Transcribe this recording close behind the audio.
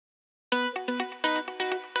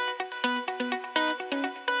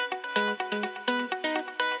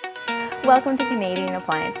Welcome to Canadian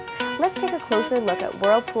Appliance. Let's take a closer look at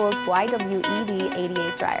Whirlpool's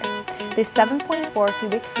YWED88 dryer. This 7.4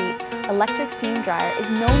 cubic feet electric steam dryer is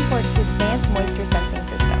known for its advanced moisture sensing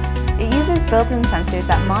system. It uses built-in sensors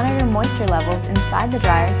that monitor moisture levels inside the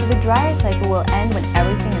dryer so the dryer cycle will end when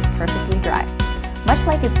everything is perfectly dry. Much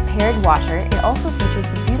like its paired washer, it also features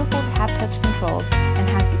the beautiful tap-touch controls and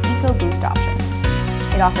has the EcoBoost option.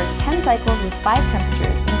 It offers 10 cycles with 5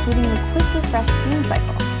 temperatures, including the quick refresh steam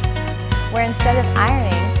cycle, where instead of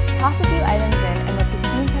ironing, toss a few items in and let the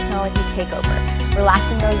steam technology take over,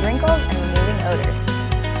 relaxing those wrinkles and removing odors.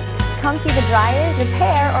 Come see the dryer,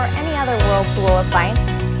 repair, or any other Whirlpool appliance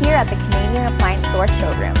here at the Canadian Appliance Source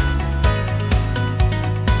Showroom.